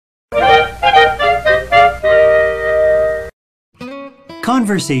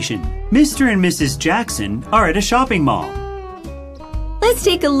Conversation. Mr. and Mrs. Jackson are at a shopping mall. Let's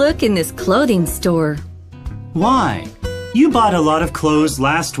take a look in this clothing store. Why? You bought a lot of clothes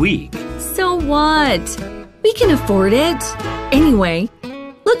last week. So what? We can afford it. Anyway,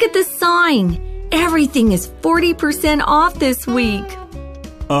 look at the sign. Everything is 40% off this week.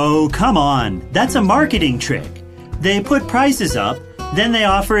 Oh, come on. That's a marketing trick. They put prices up, then they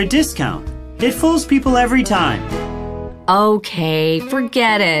offer a discount. It fools people every time. Okay,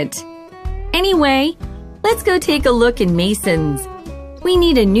 forget it. Anyway, let's go take a look in Mason's. We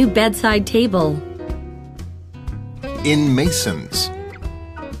need a new bedside table. In Mason's.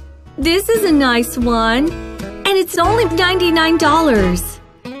 This is a nice one, and it's only $99.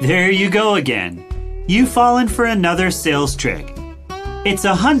 There you go again. You've fallen for another sales trick. It's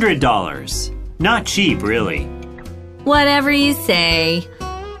 $100. Not cheap, really. Whatever you say.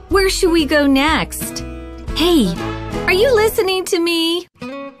 Where should we go next? Hey, are you listening to me?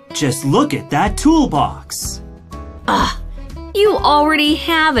 Just look at that toolbox. You already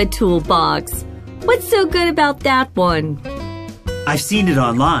have a toolbox. What's so good about that one? I've seen it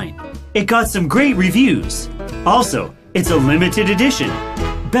online. It got some great reviews. Also, it's a limited edition.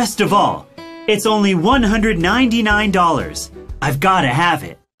 Best of all, it's only $199. I've got to have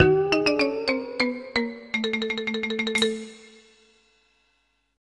it.